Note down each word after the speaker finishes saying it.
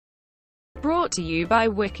Brought to you by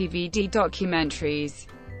WikiVidi Documentaries.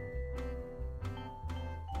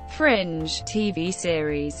 Fringe TV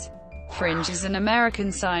series. Fringe is an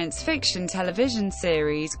American science fiction television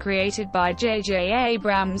series created by J.J.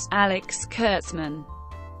 Abrams, Alex Kurtzman,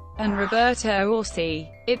 and Roberto Orci.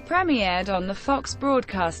 It premiered on the Fox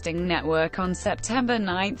Broadcasting Network on September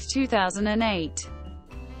 9, 2008,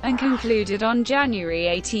 and concluded on January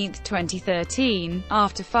 18, 2013,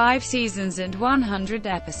 after 5 seasons and 100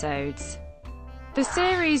 episodes. The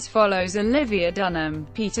series follows Olivia Dunham,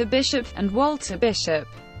 Peter Bishop, and Walter Bishop,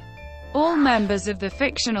 all members of the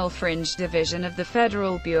fictional Fringe Division of the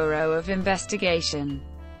Federal Bureau of Investigation.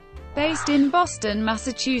 Based in Boston,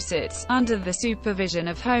 Massachusetts, under the supervision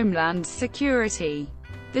of Homeland Security,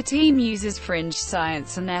 the team uses fringe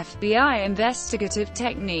science and FBI investigative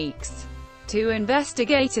techniques to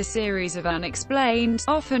investigate a series of unexplained,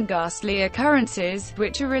 often ghastly occurrences,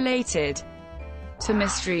 which are related to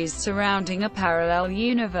mysteries surrounding a parallel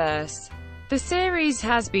universe. The series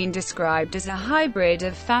has been described as a hybrid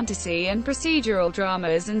of fantasy and procedural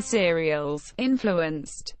dramas and serials,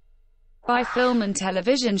 influenced by film and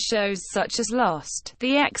television shows such as Lost,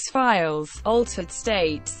 The X-Files, Altered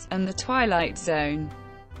States, and The Twilight Zone.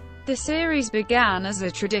 The series began as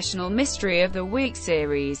a traditional Mystery of the Week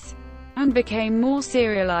series, and became more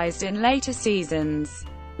serialized in later seasons.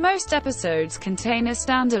 Most episodes contain a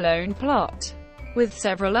standalone plot, with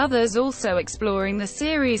several others also exploring the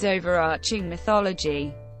series' overarching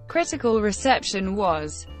mythology. Critical reception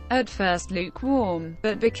was, at first, lukewarm,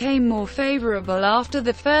 but became more favorable after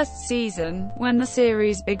the first season, when the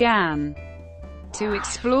series began to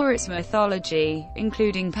explore its mythology,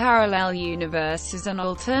 including parallel universes and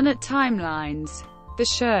alternate timelines. The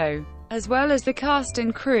show, as well as the cast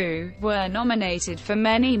and crew, were nominated for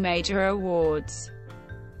many major awards.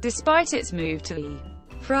 Despite its move to the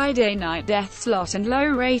Friday night death slot and low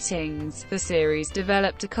ratings, the series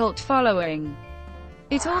developed a cult following.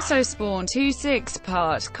 It also spawned 2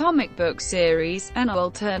 6-part comic book series, an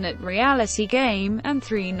alternate reality game, and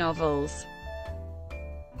 3 novels.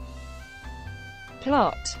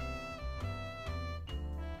 Plot.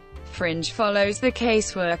 Fringe follows the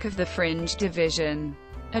casework of the Fringe Division,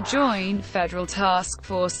 a joint federal task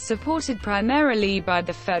force supported primarily by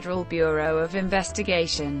the Federal Bureau of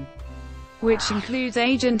Investigation, which includes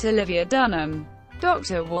Agent Olivia Dunham,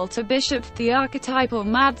 Dr. Walter Bishop, the archetypal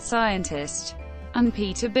mad scientist, and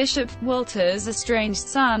Peter Bishop, Walter's estranged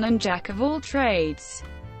son and jack of all trades.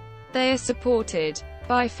 They are supported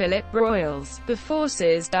by Philip Broyles, the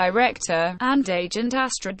force's director, and Agent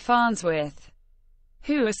Astrid Farnsworth,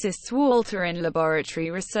 who assists Walter in laboratory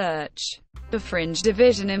research. The Fringe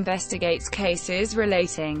Division investigates cases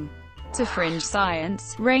relating to fringe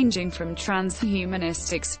science, ranging from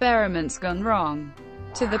transhumanist experiments gone wrong,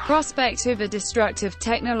 to the prospect of a destructive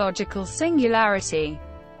technological singularity,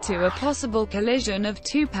 to a possible collision of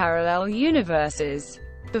 2 parallel universes.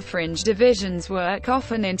 The Fringe Division's work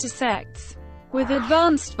often intersects with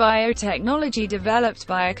advanced biotechnology developed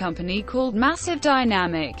by a company called Massive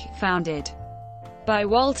Dynamic, founded by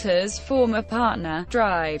Walter's former partner,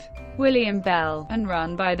 Drive, William Bell, and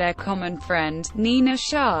run by their common friend, Nina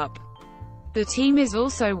Sharp. The team is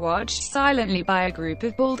also watched silently by a group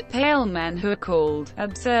of bald, pale men who are called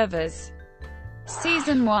observers.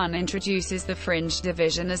 Season 1 introduces the Fringe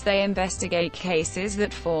Division as they investigate cases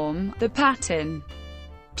that form the pattern,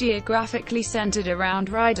 geographically centered around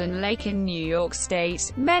Ryden Lake in New York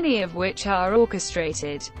State, many of which are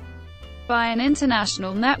orchestrated by an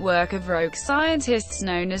international network of rogue scientists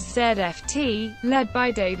known as ZFT, led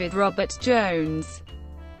by David Robert Jones,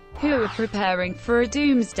 who are preparing for a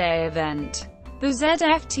doomsday event. The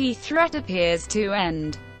ZFT threat appears to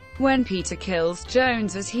end when Peter kills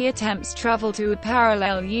Jones as he attempts travel to a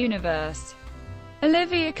parallel universe.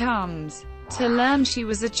 Olivia comes to learn she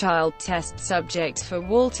was a child test subject for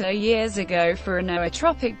Walter years ago for a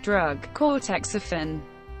nootropic drug, cortexiphen,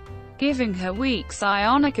 giving her weak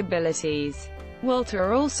psionic abilities.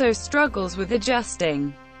 Walter also struggles with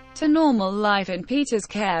adjusting to normal life in Peter's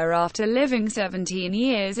care after living 17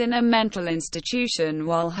 years in a mental institution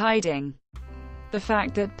while hiding the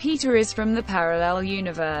fact that Peter is from the parallel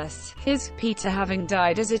universe, his Peter having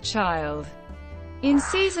died as a child. In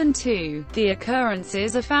Season 2, the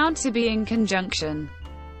occurrences are found to be in conjunction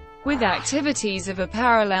with activities of a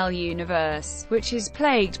parallel universe, which is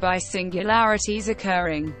plagued by singularities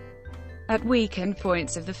occurring at weakened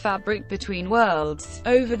points of the fabric between worlds.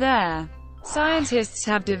 Over there, scientists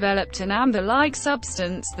have developed an amber-like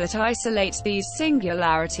substance that isolates these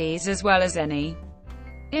singularities as well as any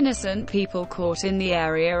innocent people caught in the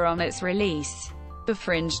area on its release. The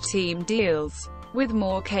Fringe team deals with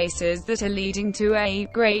more cases that are leading to a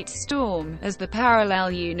great storm, as the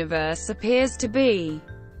parallel universe appears to be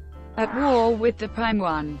at war with the Prime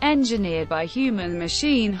One, engineered by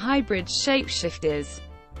human-machine hybrid shapeshifters.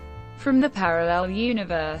 From the parallel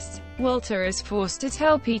universe, Walter is forced to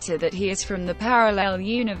tell Peter that he is from the parallel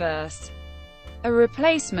universe, a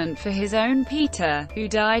replacement for his own Peter, who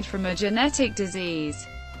died from a genetic disease.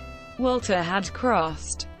 Walter had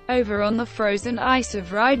crossed over on the frozen ice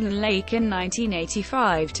of Ryden Lake in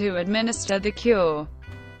 1985 to administer the cure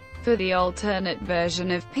for the alternate version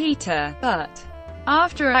of Peter, but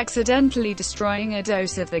after accidentally destroying a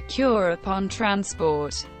dose of the cure upon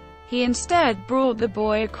transport, he instead brought the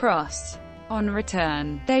boy across. On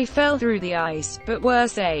return, they fell through the ice, but were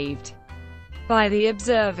saved by the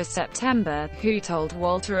observer September, who told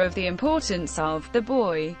Walter of the importance of the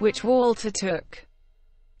boy, which Walter took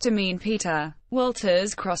to mean Peter.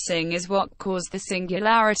 Walter's crossing is what caused the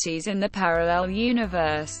singularities in the parallel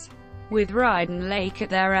universe, with Ryden Lake at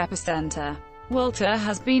their epicenter. Walter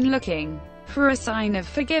has been looking for a sign of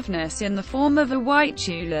forgiveness in the form of a white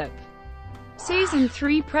tulip. Season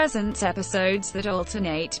 3 presents episodes that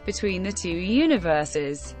alternate between the two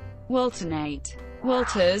universes.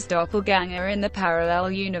 Walter's doppelganger in the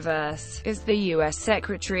parallel universe is the U.S.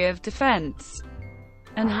 Secretary of Defense,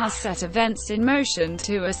 and has set events in motion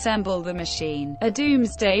to assemble the machine, a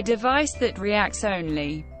doomsday device that reacts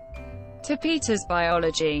only to Peter's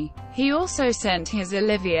biology. He also sent his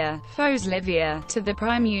Olivia to the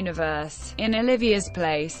Prime Universe, in Olivia's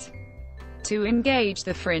place, to engage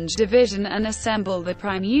the Fringe Division and assemble the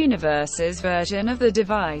Prime Universe's version of the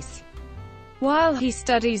device. While he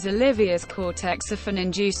studies Olivia's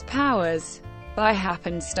cortexophone-induced powers, by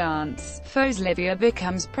happenstance, Olivia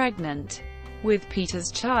becomes pregnant with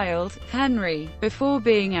Peter's child, Henry, before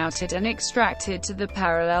being outed and extracted to the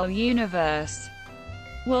parallel universe.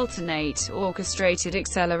 Walter orchestrated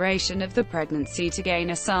acceleration of the pregnancy to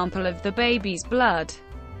gain a sample of the baby's blood,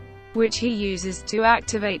 which he uses to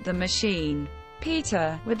activate the machine.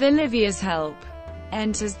 Peter, with Olivia's help,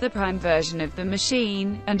 enters the Prime version of the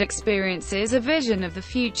machine, and experiences a vision of the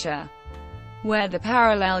future, where the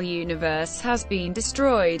parallel universe has been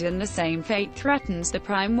destroyed and the same fate threatens the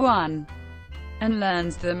Prime One, and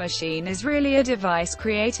learns the machine is really a device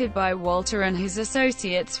created by Walter and his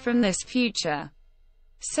associates from this future,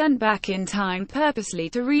 sent back in time purposely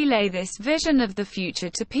to relay this vision of the future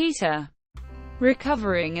to Peter.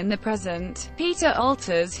 Recovering in the present, Peter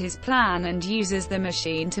alters his plan and uses the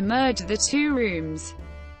machine to merge the two rooms,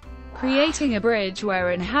 creating a bridge where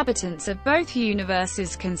inhabitants of both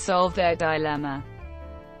universes can solve their dilemma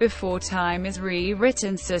before time is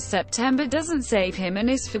rewritten, so September doesn't save him and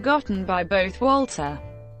is forgotten by both Walter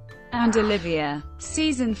and Olivia.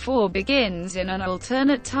 Season 4 begins in an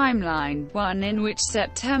alternate timeline, one in which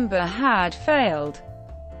September had failed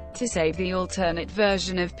to save the alternate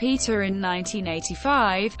version of Peter in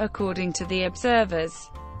 1985, according to the observers.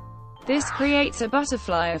 This creates a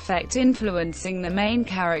butterfly effect influencing the main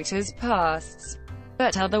characters' pasts,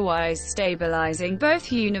 but otherwise stabilizing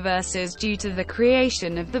both universes due to the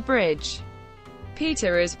creation of the bridge.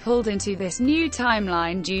 Peter is pulled into this new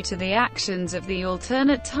timeline due to the actions of the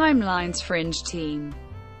alternate timeline's Fringe team,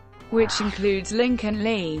 which includes Lincoln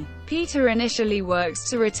Lee. Peter initially works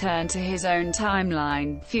to return to his own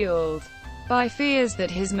timeline, fueled by fears that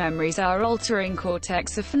his memories are altering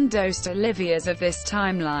cortexophone-dosed Olivia's of this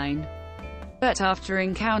timeline. But after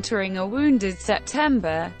encountering a wounded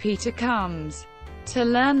September, Peter comes to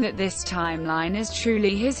learn that this timeline is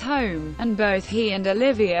truly his home, and both he and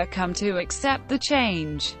Olivia come to accept the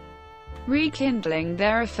change, rekindling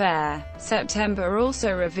their affair. September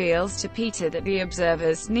also reveals to Peter that the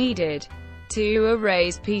observers needed to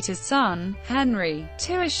erase Peter's son, Henry,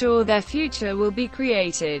 to assure their future will be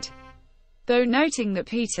created, though noting that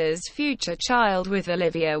Peter's future child with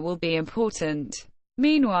Olivia will be important.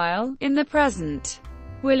 Meanwhile, in the present,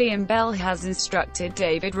 William Bell has instructed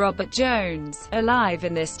David Robert Jones, alive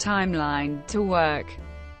in this timeline, to work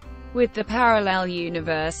with the parallel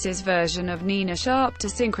universe's version of Nina Sharp to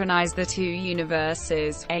synchronize the two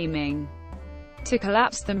universes, aiming to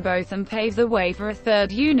collapse them both and pave the way for a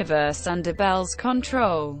third universe under Bell's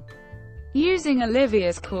control. Using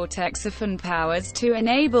Olivia's cortexophone powers to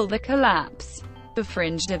enable the collapse, the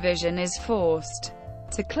Fringe Division is forced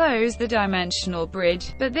to close the dimensional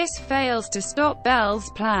bridge, but this fails to stop Bell's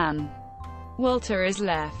plan. Walter is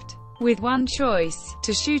left with one choice: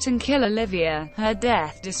 to shoot and kill Olivia, her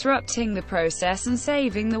death disrupting the process and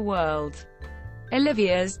saving the world.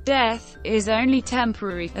 Olivia's death is only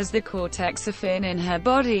temporary, as the cortexophone in her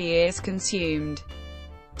body is consumed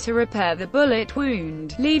to repair the bullet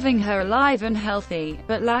wound, leaving her alive and healthy,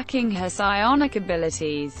 but lacking her psionic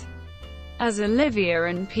abilities. As Olivia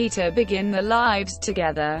and Peter begin their lives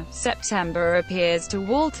together, September appears to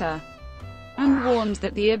Walter and warns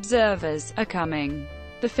that the observers are coming.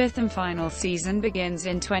 The fifth and final season begins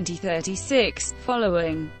in 2036,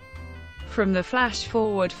 following from the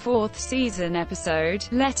flash-forward fourth season episode,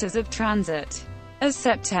 Letters of Transit. As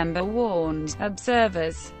September warned,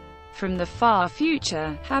 observers from the far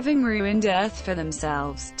future, having ruined Earth for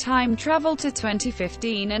themselves, time traveled to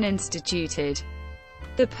 2015 and instituted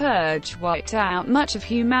the Purge, wiped out much of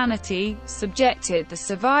humanity, subjected the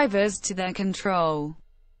survivors to their control,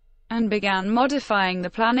 and began modifying the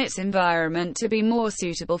planet's environment to be more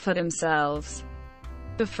suitable for themselves.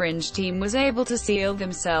 The Fringe team was able to seal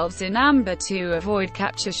themselves in amber to avoid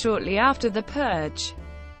capture shortly after the Purge,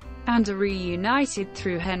 and are reunited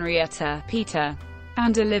through Henrietta, Peter,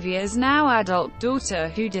 and Olivia's now adult daughter,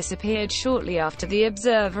 who disappeared shortly after the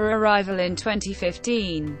Observer arrival in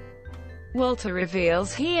 2015. Walter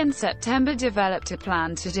reveals he and September developed a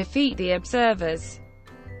plan to defeat the Observers,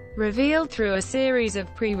 revealed through a series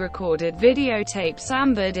of pre-recorded videotapes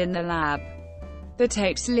ambered in the lab. The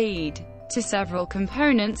tapes lead to several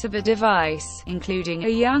components of a device, including a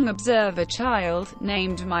young observer child,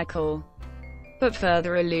 named Michael, but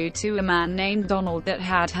further allude to a man named Donald that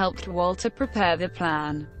had helped Walter prepare the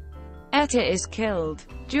plan. Etta is killed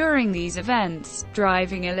during these events,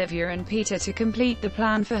 driving Olivia and Peter to complete the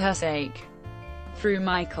plan for her sake. Through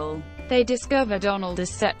Michael, they discover Donald as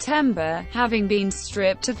September, having been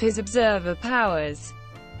stripped of his observer powers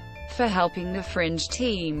for helping the Fringe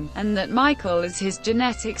team, and that Michael is his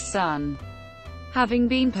genetic son, having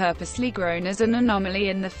been purposely grown as an anomaly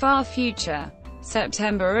in the far future.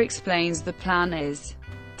 September explains the plan is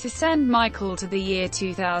to send Michael to the year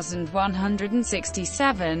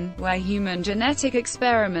 2167, where human genetic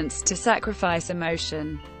experiments to sacrifice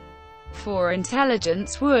emotion for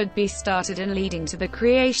intelligence would be started, and leading to the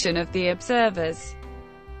creation of the Observers.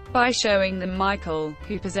 By showing them Michael,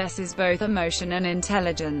 who possesses both emotion and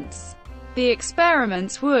intelligence, the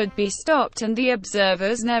experiments would be stopped and the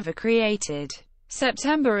Observers never created.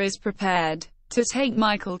 September is prepared to take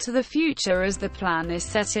Michael to the future as the plan is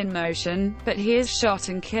set in motion, but he is shot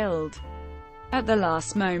and killed at the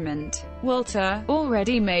last moment. Walter,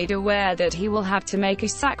 already made aware that he will have to make a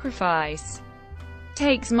sacrifice,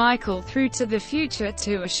 takes Michael through to the future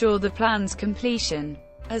to assure the plan's completion.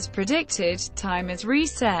 As predicted, time is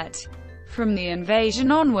reset. From the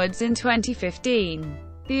invasion onwards in 2015,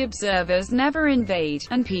 the Observers never invade,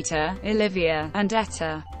 and Peter, Olivia, and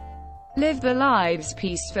Etta live their lives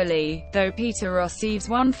peacefully, though Peter receives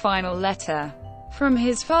one final letter from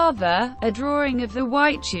his father, a drawing of the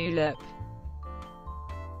white tulip.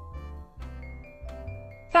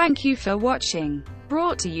 Thank you for watching.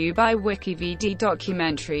 Brought to you by WikiVidi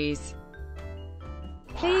Documentaries.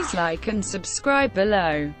 Please like and subscribe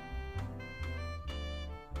below.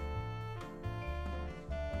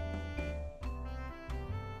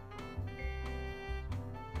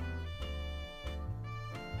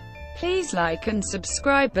 Please like and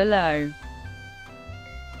subscribe below.